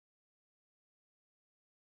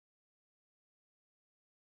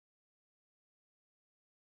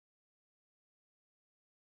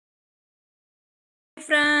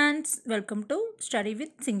friends, welcome to Study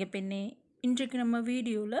with Singapenne. இன்றைக்கு நம்ம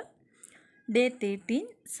வீடியோவில் டே 13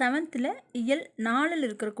 7th இயல் 4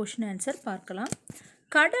 இருக்கிற கொஷின் ஆன்சர் பார்க்கலாம்.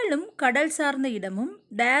 கடலும் கடல் சார்ந்த இடமும்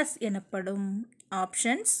டேஸ் எனப்படும்.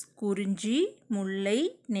 ஆப்ஷன்ஸ் குறிஞ்சி, முல்லை,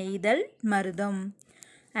 நெய்தல், மருதம்.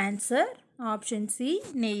 ஆன்சர் ஆப்ஷன் சி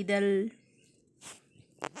நெய்தல்.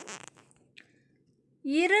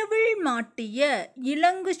 இரவில் மாட்டிய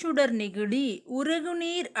இலங்கு சுடர் நெகிழி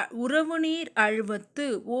உறவுநீர் அழுவத்து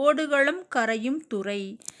ஓடுகளம் கரையும் துறை.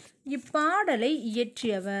 இப்பாடலை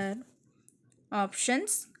இயற்றியவர்.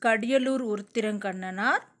 Options Kadiyalur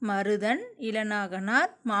Uruthirangannanar, Marudhan,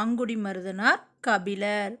 Ilanaganar, Mangudi Marudhanar,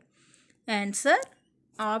 Kapilar. Answer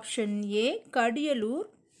option A Kadiyalur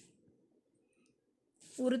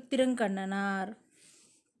Uruthirangannanar.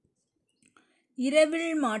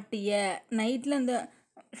 இரவில் மாட்டிய நைட்டில் அந்த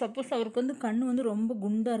சப்போஸ் அவருக்கு கண் ரொம்ப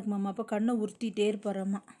குண்டாக இருக்குமாம்மா, அப்போ கண்ணை உறுத்திட்டே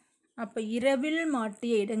இருப்பாராம்மா. அப்போ இரவில்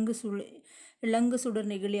மாட்டிய இலங்கு சுடர்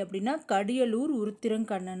நெகிழி அப்படின்னா கடியலூர்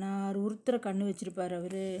உருத்திரங்கண்ணனார். உருத்திர கண்ணு வச்சுருப்பார்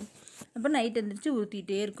அவர். அப்போ நைட் எழுந்திரிச்சு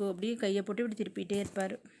உறுத்திட்டே இருக்கும், அப்படியே கையை போட்டு இப்படி திருப்பிகிட்டே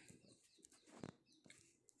இருப்பார்.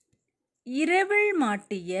 இரவில்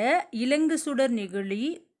மாட்டிய இலங்கு சுடர்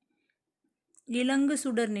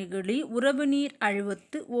நெகிழி உறவுநீர்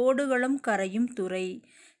அழுவத்து ஓடுகளம் கரையும் துறை.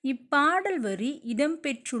 இப்பாடல் வரி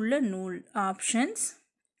இடம்பெற்றுள்ள நூல். ஆப்ஷன்ஸ்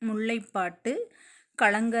முல்லைப்பாட்டு,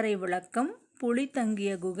 கலங்கரை விளக்கம், புலி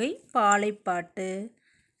தங்கிய குகை, பாலைப்பாட்டு.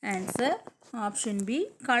 ஆன்சர் ஆப்ஷன் பி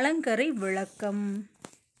கலங்கரை விளக்கம்.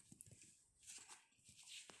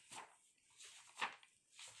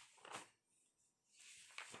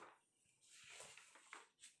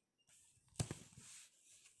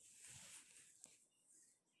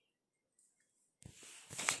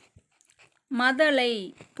 மதலை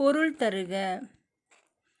பொருள் தருக.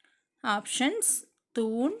 ஆப்ஷன்ஸ்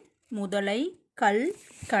தூண், முதலை, கல்,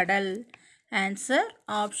 கடல். ஆன்சர்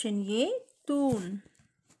ஆப்ஷன் ஏ தூண்.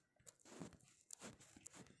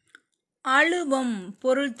 அழுவம்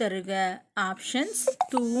பொருள் தருக. ஆப்ஷன்ஸ்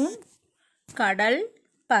தூண், கடல்,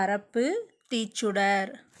 பரப்பு,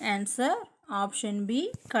 தீச்சுடர். ஆன்சர் ஆப்ஷன் பி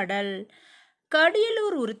கடல்.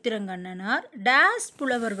 கடியலூர் உருத்திரங்கண்ணனார் டேஸ்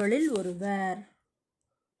புலவர்களில் ஒருவர்.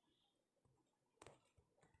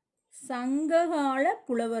 சங்ககால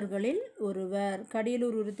புலவர்களில் ஒருவர்.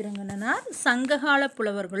 கடியலூர் உருத்திரங்கண்ணனார் சங்ககால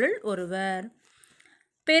புலவர்களில் ஒருவர்.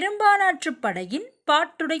 பெரும்பானாற்று படையின்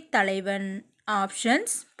பாட்டுடை தலைவன்.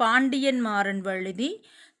 Options Pandian Maran Vazhuthi,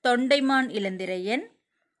 Thondaiman Ilanthiraiyan,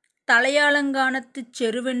 தலையாலங்கானத்து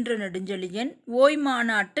செருவென்ற Nedunchezhiyan,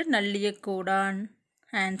 ஓய்மாநாட்டு நல்லிய Godan.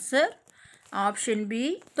 Answer option B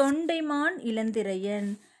Thondaiman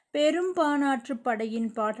Ilanthiraiyan. பெரும்பானாற்று படையின்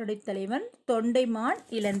பாட்டுடை தலைவன் தொண்டைமான்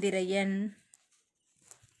இளந்திரையன்.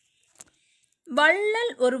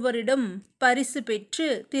 வள்ளல் ஒருவரிடம் பரிசு பெற்று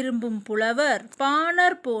திரும்பும் புலவர்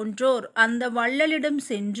பாணர் போன்றோர் அந்த வள்ளலிடம்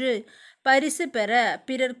சென்று பரிசு பெற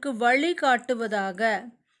பிறர்க்கு வழி காட்டுவதாக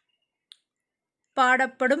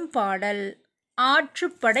பாடப்படும் பாடல்.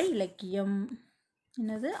 ஆற்றுப்படை இலக்கியம்.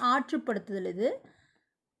 என்னது ஆற்றுப்படுத்துதல்? இது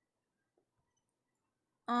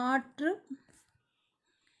ஆற்றுப்படை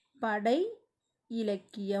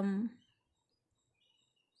இலக்கியம்.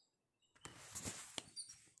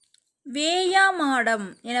 வேயாமாடம்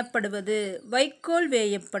எனப்படுவது வைக்கோல்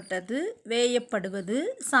வேயப்படுவது,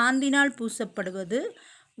 சாந்தினால் பூசப்படுவது,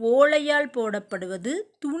 ஓலையால் போடப்படுவது,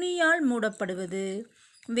 துணியால் மூடப்படுவது.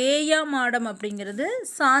 வேயாமாடம் அப்படிங்கிறது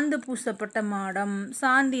சாந்து பூசப்பட்ட மாடம்,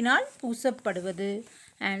 சாந்தினால் பூசப்படுவது.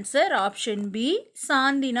 Answer option B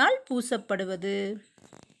சாந்தினால் பூசப்படுவது.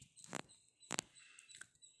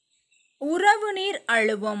 உறவுநீர்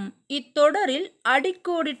அழுவம் இத்தொடரில்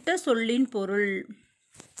அடிக்கோடிட்ட சொல்லின் பொருள்.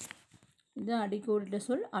 இது அடிக்கோடிட்ட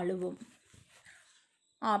சொல் அழுவம்.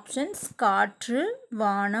 ஆப்ஷன்ஸ் காற்று,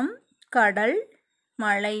 வானம், கடல்,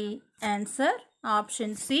 மழை. ஆன்சர்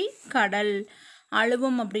ஆப்ஷன் சி கடல்.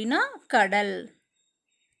 அழுவம் அப்படின்னா கடல்.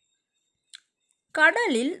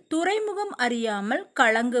 கடலில் துறைமுகம் அறியாமல்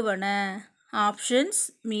கலங்குவன. ஆப்ஷன்ஸ்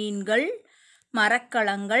மீன்கள்,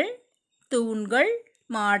 மரக்கலங்கள், தூண்கள்,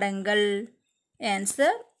 மாடங்கள்.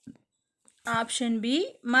 Answer option B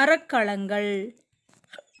மரக்கலங்கள்.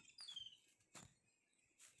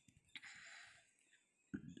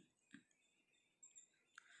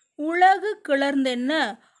 உலகு கிளர்ந்தென்ன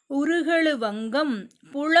உருகெழு வங்கம்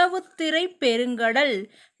புலவுத்திரை பெருங்கடல்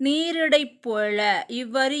நீரிடை போல.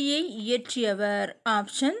 இவ்வரியை இயற்றியவர்.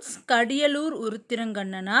 Options Kadiyalur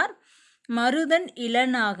Uruthirangannanar, Marudhan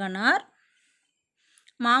Ilanaganar,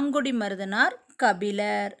 Mangudi Marudhanar,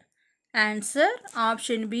 Kapilar. Answer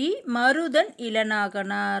option B Marudhan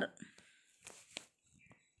Ilanaganar.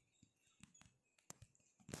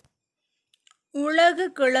 உலகு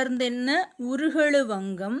கிளர்ந்தென்ன உருகெழு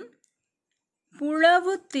வங்கம்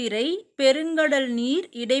புலவுத்திரை பெருங்கடல் நீர்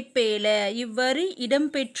இடைப்பேல. இவ்வரி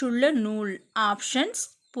இடம்பெற்றுள்ள நூல். Options: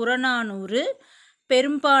 Purananuru,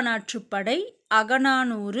 Perumpanarruppadai,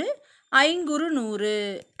 Akananuru, Ainkurunuru.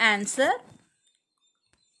 Answer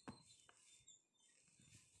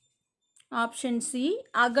option C,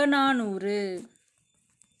 Akananuru.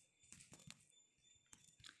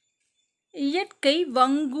 இயற்கை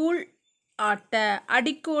வங்கூல் ஆட்ட.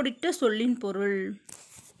 அடிக்கோடிட்ட சொல்லின் பொருள்.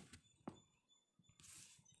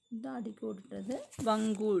 அடிக்கோடிட்டது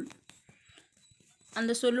வங்கூல்.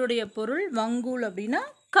 அந்த சொல்லுடைய பொருள் வங்கூல் அப்படின்னா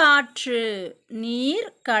காற்று. நீர்,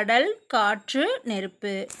 கடல், காற்று,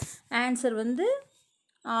 நெருப்பு. ஆன்சர் வந்து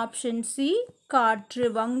ஆப்ஷன் சி, காற்று.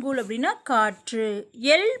 வங்கூல் அப்படின்னா காற்று.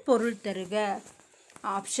 எல் பொருள் தருக.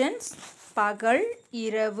 ஆப்ஷன்ஸ்: பகல்,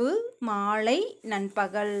 இரவு, மாலை,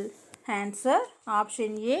 நண்பகல். ஆன்சர்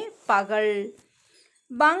ஆப்ஷன் ஏ, பகல்.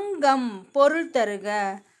 பங்கம் பொருள் தருக.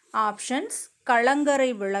 ஆப்ஷன்ஸ்: கலங்கரை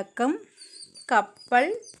விளக்கம்,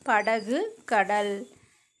 கப்பல், படகு, கடல்.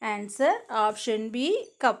 ஆன்சர் ஆப்ஷன் பி,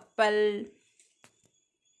 கப்பல்.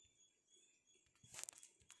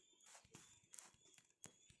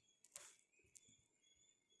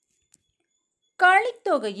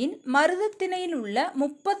 கலித்தொகையின் மருதத்திணையில் உள்ள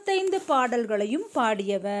 35 பாடல்களையும்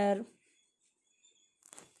பாடியவர்.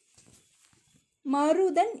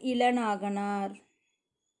 மருதன் இளநாகனார்.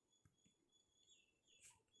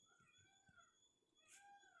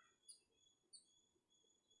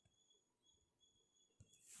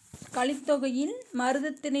 கலித்தொகையின்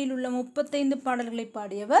மருதத்திணையில் உள்ள 35 பாடல்களை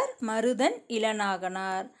பாடியவர் மருதன்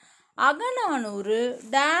இளநாகனார். அகநானூறு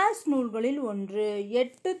டேஸ் நூல்களில் ஒன்று.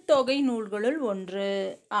 8 தொகை நூல்களுள் ஒன்று.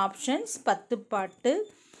 ஆப்ஷன்ஸ்: 10 பாட்டு,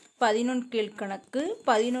 11 கீழ்கணக்கு,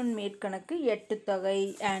 11 மேற்கணக்கு, 8 தொகை.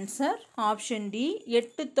 ஆன்சர் ஆப்ஷன் டி,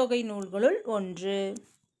 8 தொகை நூல்களுள் ஒன்று.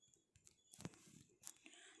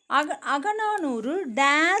 அகநானூறு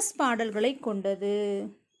டேஸ் பாடல்களை கொண்டது.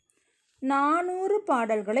 400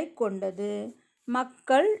 பாடல்களை கொண்டது.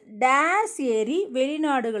 மக்கள் டேஸ் ஏறி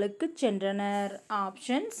வெளிநாடுகளுக்கு சென்றனர்.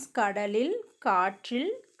 ஆப்ஷன்ஸ்: கடலில்,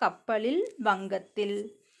 காற்றில், கப்பலில், வங்கத்தில்.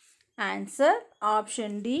 ஆன்சர்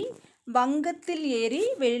ஆப்ஷன் டி, வங்கத்தில் ஏறி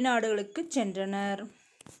வெளிநாடுகளுக்கு சென்றனர்.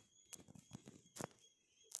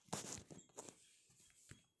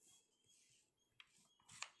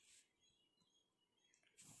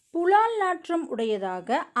 புலால் நாற்றம் உடையதாக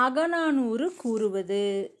அகநானூறு கூறுவது.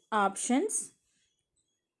 ஆப்ஷன்ஸ்: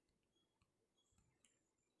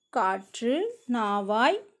 காற்று,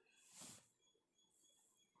 நாவாய்,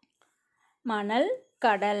 மணல்,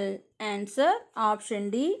 கடல். ஆன்சர் ஆப்ஷன்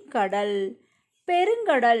டி, கடல்.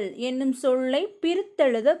 பெருங்கடல் என்னும் சொல்லை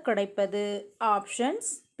பிரித்தெழுத கிடைப்பது. ஆப்ஷன்ஸ்: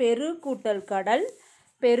 பெரு கூட்டல் கடல்,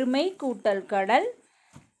 பெருமை கூட்டல் கடல்,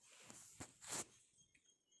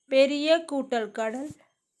 பெரிய கூட்டல் கடல்,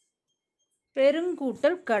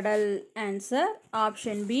 பெருங்கூட்டல் கடல். ஆன்சர்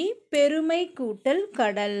ஆப்ஷன் பி, பெருமை கூட்டல்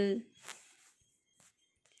கடல்.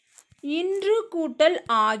 இன்று கூட்டல்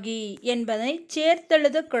ஆகி என்பதை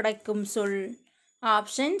சேர்த்தெழுத கிடைக்கும் சொல்.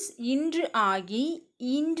 ஆப்ஷன்ஸ்: இன்று ஆகி,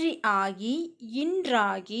 இன்றி ஆகி,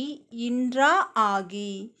 இன்றாகி, இன்றா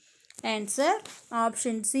ஆகி. Answer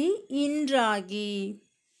option C, இன்றாகி.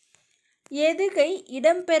 எதுகை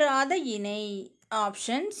இடம்பெறாத இணை.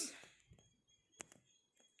 ஆப்ஷன்ஸ்: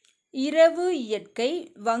 இரவு இயற்கை,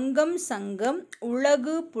 வங்கம் சங்கம்,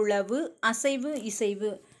 உலகு புலவு, அசைவு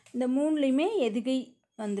இசைவு. இந்த மூணுலையுமே எதுகை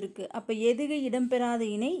வந்திருக்கு. அப்போ எதுகை இடம்பெறாத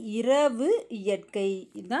இணை இரவு இயற்கை.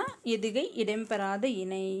 இதுதான் எதுகை இடம்பெறாத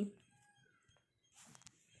இணை.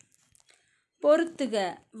 பொறுத்துக.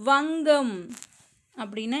 வங்கம்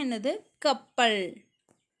அப்படின்னா என்னது? கப்பல்.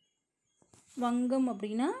 வங்கம்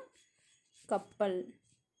அப்படின்னா கப்பல்.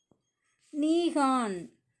 நீகான்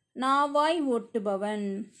நாவாய் ஓட்டுபவன்.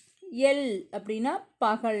 எல் அப்படின்னா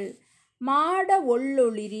பகல். மாட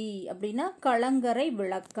ஒள்ளொளிரி அப்படின்னா கலங்கரை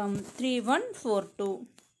விளக்கம். 3142.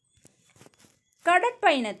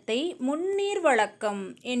 கடற்பயணத்தை முன்னீர் வழக்கம்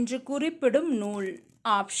என்று குறிப்பிடும் நூல்.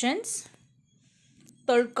 Options: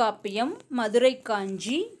 Tolkappiyam, Madurai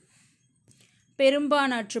Kanchi,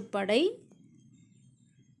 Perumpanarruppadai,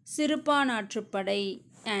 Sirupanatruppadai.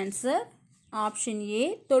 Answer option A,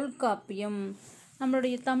 Tolkappiyam.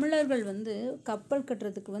 நம்மளுடைய தமிழர்கள் கப்பல்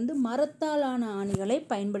கட்டுறதுக்கு மரத்தாலான ஆணிகளை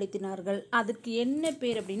பயன்படுத்தினார்கள். அதற்கு என்ன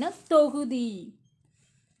பேர் அப்படின்னா தொகுதி.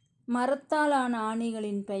 மரத்தாலான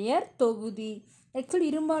ஆணிகளின் பெயர் தொகுதி. ஆக்சுவலி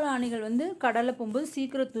இரும்பாலான ஆணிகள் கடலில் போகும்போது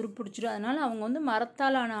சீக்கிரம் துருப்பிடிச்சிடும். அதனால் அவங்க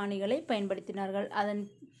மரத்தாலான ஆணிகளை பயன்படுத்தினார்கள். அதன்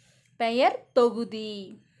பெயர் தொகுதி.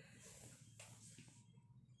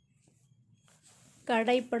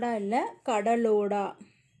 கடைப்படா இல்லை, கடலோடா.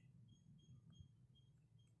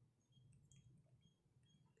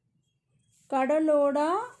 கடலோடா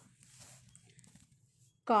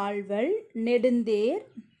கால்வல் நெடுந்தேர்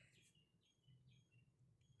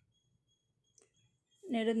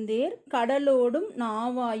கடலோடும்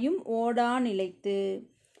நாவாயும் ஓடா நிலைத்து.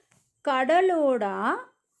 கடலோடா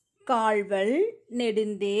கால்வல்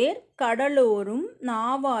நெடுந்தேர் கடலோரும்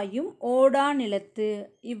நாவாயும் ஓடா நிலத்து.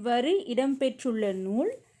 இவ்வரி இடம்பெற்றுள்ள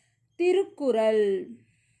நூல் திருக்குறள்.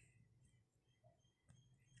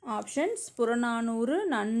 ஆப்ஷன்ஸ்: புறநானூறு,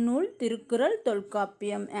 நன்னூல், Thirukkural,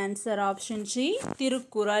 Tolkappiyam. Answer option C,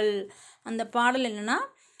 Thirukkural. அந்த பாடல் என்னன்னா,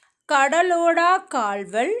 கடலோடா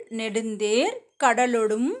கால்வல் நெடுந்தேர்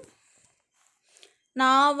கடலொடும்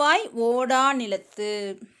நாவாய் ஓடா நிலத்து.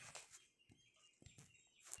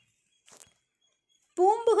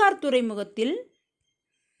 பூம்புகார் துறைமுகத்தில்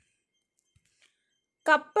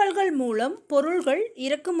கப்பல்கள் மூலம் பொருள்கள்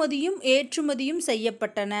இறக்குமதியும் ஏற்றுமதியும்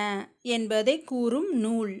செய்யப்பட்டன என்பதை கூறும்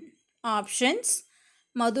நூல். ஆப்ஷன்ஸ்: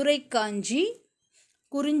 மதுரை காஞ்சி,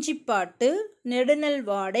 Kurinjipattu,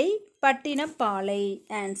 Nedunalvadai, Pattinappalai.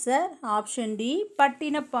 Answer option D,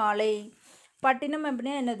 Pattinappalai. பட்டினம்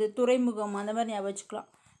அப்படின்னா என்னது? துறைமுகம். அந்த மாதிரி ஞாபகம் வச்சுக்கலாம்.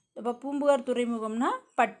 இப்போ பூம்புகார் துறைமுகம்னா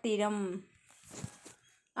பட்டினம்.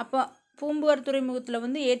 அப்போ பூம்புகார் துறைமுகத்தில்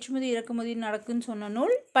வந்து ஏற்றுமதி இறக்குமதி நடக்குன்னு சொன்ன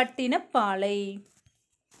நூல் பட்டினப்பாலை.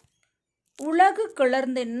 உலகு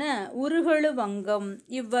கிளர்ந்தென்ன உருகெழு வங்கம்.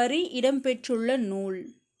 இவ்வரி இடம்பெற்றுள்ள நூல்.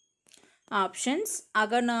 Options: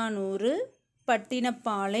 Akananuru,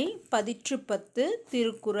 Pattinappalai, Pathitrupathu,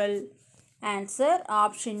 Thirukkural. Answer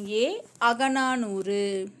option A, Akananuru.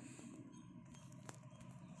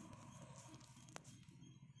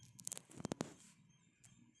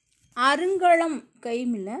 அருங்கலம்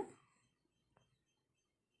கைமில்ல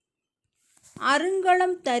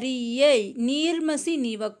அருங்கலம் தரீயை நீர்மிசை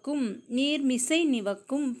நிவக்கும்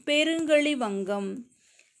பெருங்கழி வங்கம்.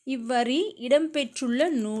 இவ்வரி இடம்பெற்றுள்ள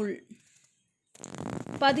நூல்.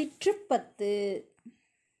 பதிற்றுப்பத்து.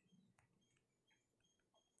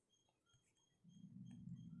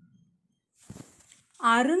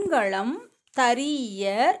 அருங்கலம்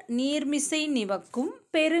தரீயர் நீர்மிசை நிவக்கும்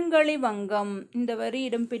பெருங்கழி வங்கம். இந்த வரி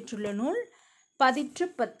இடம்பெற்றுள்ள நூல்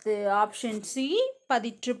பதிற்றுப்பத்து. Option C,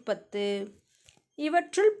 Pathitrupathu.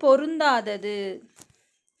 இவற்றுள் பொருந்தாதது: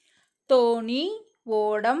 தோணி,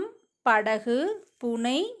 ஓடம், படகு,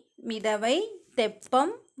 புனை, மிதவை,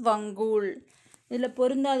 தெப்பம், வங்கூல். இதில்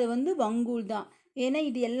பொருந்தாது வந்து வங்கூல் தான். ஏன்னா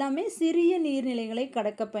இது எல்லாமே சிறிய நீர்நிலைகளை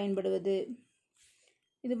கடக்க பயன்படுவது.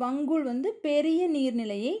 இது வங்கூல் வந்து பெரிய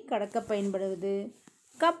நீர்நிலையை கடக்க பயன்படுவது.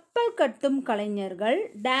 கப்பல் கட்டும் கலைஞர்கள்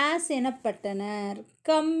டேஸ் எனப்பட்டனர்.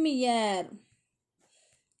 கம்மியர்.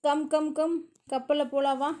 கம் கம் கம் கப்பலில்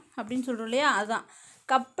போலாவா அப்படின்னு சொல்கிறோம் இல்லையா, அதான்.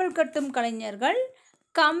 கப்பல் கட்டும் கலைஞர்கள்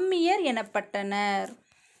கம்மியர் எனப்பட்டனர்.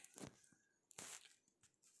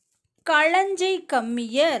 களஞ்சை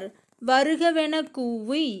கம்மியர் வருகவென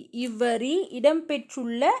கூவி. இவ்வரி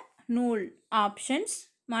இடம்பெற்றுள்ள நூல். Options: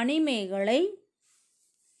 Manimekalai,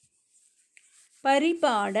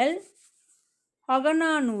 Paripadal,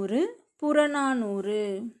 Akananuru, Purananuru.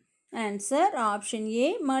 Answer option A,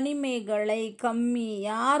 Manimekalai. கம்மி.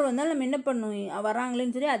 யார் வந்தாலும் நம்ம என்ன பண்ணுவோம்,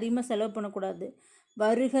 வராங்களேன்னு சொல்லி அதிகமாக செலவு பண்ணக்கூடாது.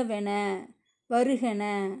 வருகன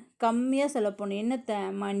கம்மியாக செலவு பண்ணணும். என்னத்தை?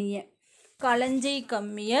 மணியை. களஞ்சை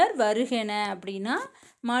கம்மியர் வருகன அப்படின்னா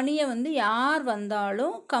மணியை வந்து யார்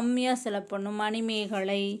வந்தாலும் கம்மியாக செலவு பண்ணணும்.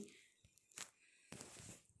 மணிமேகலை.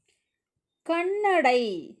 கண்ணடை.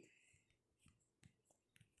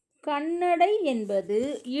 கண்ணடை என்பது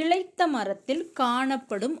இளைத்த மரத்தில்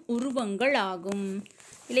காணப்படும் உருவங்கள் ஆகும்.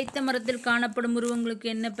 இளைத்த மரத்தில் காணப்படும் உருவங்களுக்கு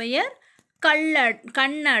என்ன பெயர்?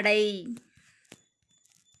 கண்ணடை.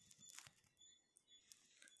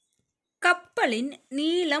 கப்பலின்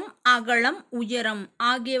நீளம், அகலம், உயரம்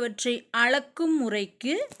ஆகியவற்றை அளக்கும்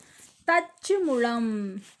முறைக்கு தச்சு முழம்.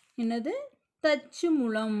 என்னது? தச்சு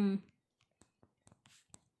முழம்.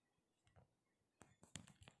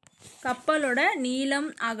 கப்பலோட நீளம்,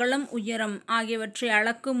 அகலம், உயரம் ஆகியவற்றை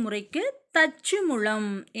அளக்கும் முறைக்கு தச்சு முழம்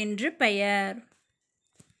என்று பெயர்.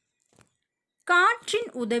 காற்றின்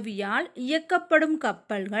உதவியால் இயக்கப்படும்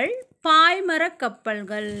கப்பல்கள் பாய்மரக்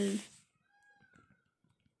கப்பல்கள்.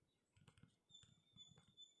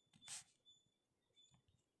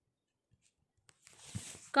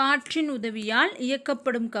 காற்றின் உதவியால்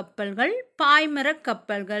இயக்கப்படும் கப்பல்கள் பாய்மரக்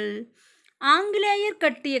கப்பல்கள். ஆங்கிலேயர்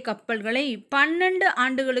கட்டிய கப்பல்களை 12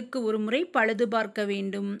 ஆண்டுகளுக்கு ஒருமுறை பழுது பார்க்க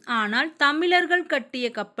வேண்டும். ஆனால் தமிழர்கள் கட்டிய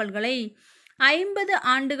கப்பல்களை 50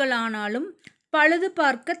 ஆண்டுகளானாலும் பழுது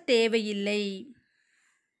பார்க்க தேவையில்லை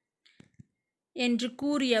என்று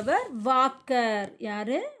கூறியவர் வாக்கர்.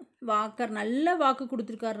 யாரு? வாக்கர். நல்ல வாக்கு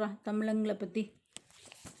கொடுத்துருக்காரா தமிழங்களை பற்றி.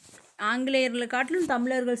 ஆங்கிலேயர்களை காட்டிலும்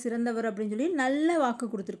தமிழர்கள் சிறந்தவர் அப்படின்னு சொல்லி நல்ல வாக்கு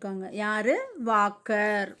கொடுத்துருக்காங்க. யாரு?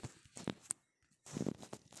 வாக்கர்.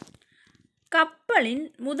 கப்பலின்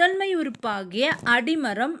முதன்மை உறுப்பாகிய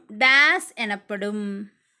அடிமரம் டேஸ் எனப்படும்.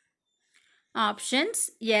 ஆப்ஷன்ஸ்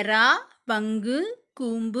எறா, பங்கு,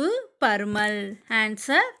 கூம்பு, பருமல்.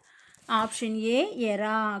 ஆன்சர் ஆப்ஷன் ஏ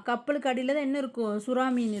எறா. கப்பலுக்கு அடியில் தான் என்ன இருக்கும்? சுறா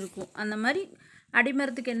மீன் இருக்கும். அந்த மாதிரி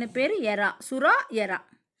அடிமரத்துக்கு என்ன பேர்? எறா. சுறா, எறா.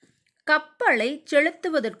 கப்பலை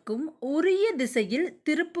செலுத்துவதற்கும் உரிய திசையில்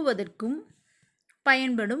திருப்புவதற்கும்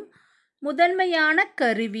பயன்படும் முதன்மையான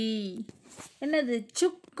கருவி என்னது?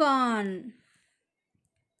 சுக்கான்.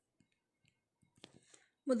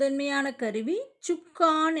 முதன்மையான கருவி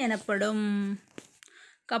சுக்கான் எனப்படும்.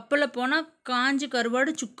 கப்பலில் போனால் காஞ்சி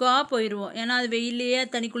கருவாடு சுக்கா போயிடுவோம். ஏன்னா அது வெயிலையே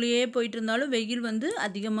தனிக்குள்ளேயே போயிட்டு இருந்தாலும் வெயில்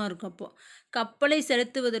அதிகமாக இருக்கும். அப்போது கப்பலை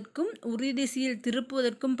செலுத்துவதற்கும் உரிய திசையில்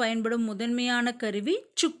திருப்புவதற்கும் பயன்படும் முதன்மையான கருவி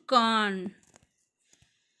சுக்கான்.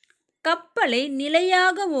 கப்பலை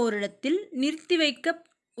நிலையாக ஓரிடத்தில் நிறுத்தி வைக்க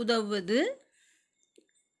உதவுவது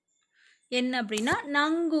என்ன அப்படின்னா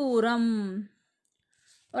நங்கூரம்.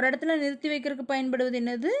 ஒரு இடத்துல நிறுத்தி வைக்கிறதுக்கு பயன்படுவது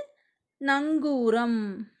என்னது? நங்கூரம்.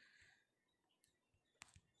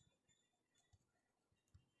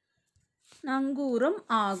 நங்கூரம்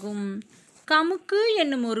ஆகும். கமுக்கு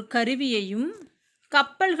என்னும் ஒரு கருவியையும்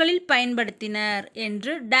கப்பல்களில் பயன்படுத்தினர்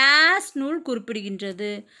என்று டேஸ் நூல்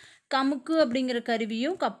குறிப்பிடுகின்றது. கமுக்கு அப்படிங்கிற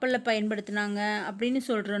கருவியும் கப்பலில் பயன்படுத்தினாங்க அப்படின்னு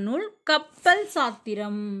சொல்கிற நூல் கப்பல்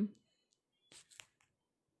சாத்திரம்.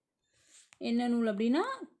 என்ன நூல் அப்படின்னா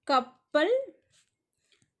கப்பல்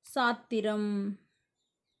சாத்திரம்.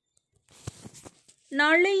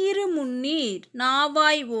 நளியிரு முன்னீர்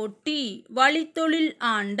நாவாய் ஓட்டி வழித்தொழில்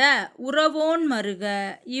ஆண்ட உறவோன் மருக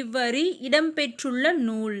இவ்வரி இடம்பெற்றுள்ள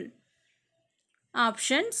நூல்.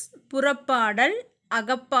 Options புறப்பாடல்,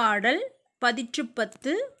 அகப்பாடல்,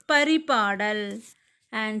 Pathitrupathu, Paripadal.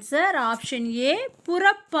 Answer option A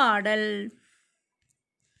புறப்பாடல்.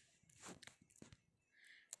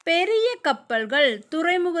 பெரிய கப்பல்கள்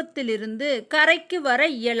துறைமுகத்திலிருந்து கரைக்கு வர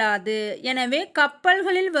இயலாது. எனவே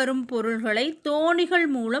கப்பல்களில் வரும் பொருள்களை தோணிகள்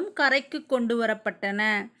மூலம் கரைக்கு கொண்டு வரப்பட்டன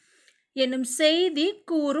எனும் செய்தி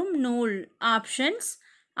கூறும் நூல். ஆப்ஷன்ஸ்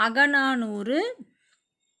அகநானூறு,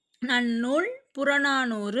 நன்னூல்,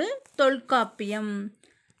 Purananuru, Tolkappiyam.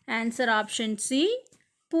 Answer option C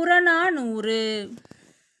Purananuru.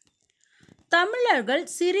 தமிழர்கள்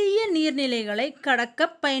சிறிய நீர்நிலைகளை கடக்க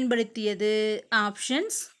பயன்படுத்தியது.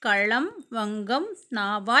 ஆப்ஷன்ஸ் களம், வங்கம்,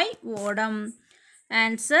 நாவாய், ஓடம்.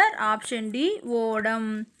 ஆன்சர் ஆப்ஷன் டி ஓடம்.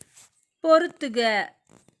 பொறுத்துக.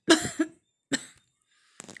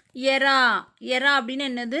 எறா. எறா அப்படின்னு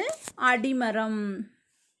என்னது? அடிமரம்.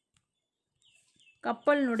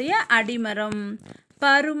 கப்பலினுடைய அடிமரம்.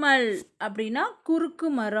 பருமல் அப்படின்னா குறுக்கு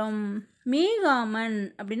மரம். மீகாமன்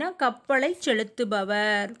அப்படின்னா கப்பலை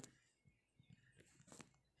செலுத்துபவர்.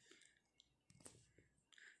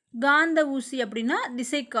 காந்த ஊசி அப்படின்னா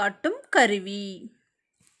திசை காட்டும் கருவி.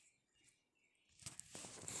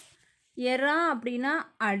 எறா அப்படின்னா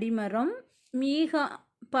அடிமரம்.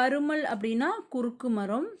 பருமல் அப்படின்னா குறுக்கு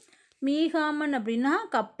மரம். மீகாமன் அப்படின்னா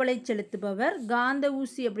கப்பலை செலுத்துபவர். காந்த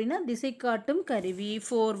ஊசி அப்படின்னா திசை காட்டும் கருவி.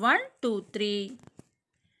 4 1 2 3.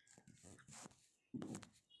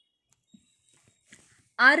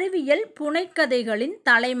 அறிவியல் புனைக்கதைகளின்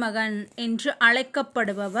தலைமகன் என்று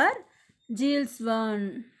அழைக்கப்படுபவர் joules Verne.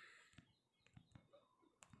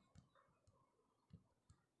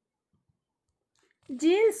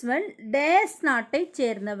 Joules Verne days நாட்டைச்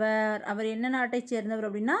சேர்ந்தவர். அவர் என்ன நாட்டைச் சேர்ந்தவர்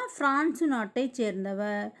அப்படின்னா பிரான்சு நாட்டைச்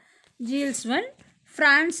சேர்ந்தவர். ஜூல்ஸ் வெர்ன்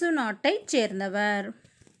பிரான்சு நாட்டைச் சேர்ந்தவர்.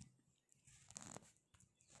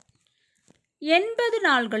 80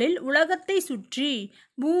 நாள்களில் உலகத்தை சுற்றி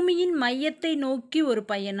பூமியின் மையத்தை நோக்கி ஒரு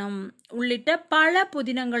பயணம் உள்ளிட்ட பல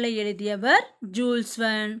புதினங்களை எழுதியவர் ஜூல்ஸ்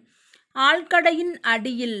வெர்ன். ஆழ்கடையின்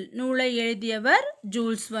அடியில் நூலை எழுதியவர்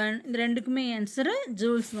ஜூல்ஸ் வெர்ன். இந்த ரெண்டுக்குமே ஆன்சரு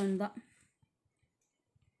ஜூல்ஸ் வெர்ன் தான்.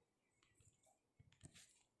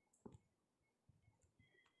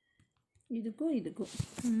 இதுக்கும்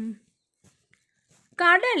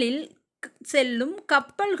கடலில் செல்லும்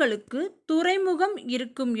கப்பல்களுக்கு துறைமுகம்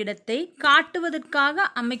இருக்கும் இடத்தை காட்டுவதற்காக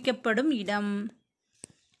அமைக்கப்படும் இடம்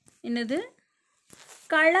என்னது?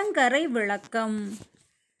 கலங்கரை விளக்கம்.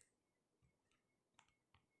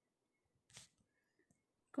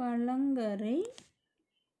 கலங்கரை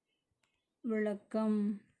விளக்கம்.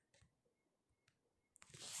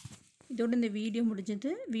 இதோடு இந்த வீடியோ முடிஞ்சது.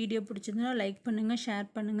 வீடியோ பிடிச்சதுன்னா லைக் பண்ணுங்கள், ஷேர்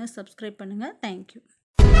பண்ணுங்கள், சப்ஸ்கிரைப் பண்ணுங்கள். தேங்க்யூ.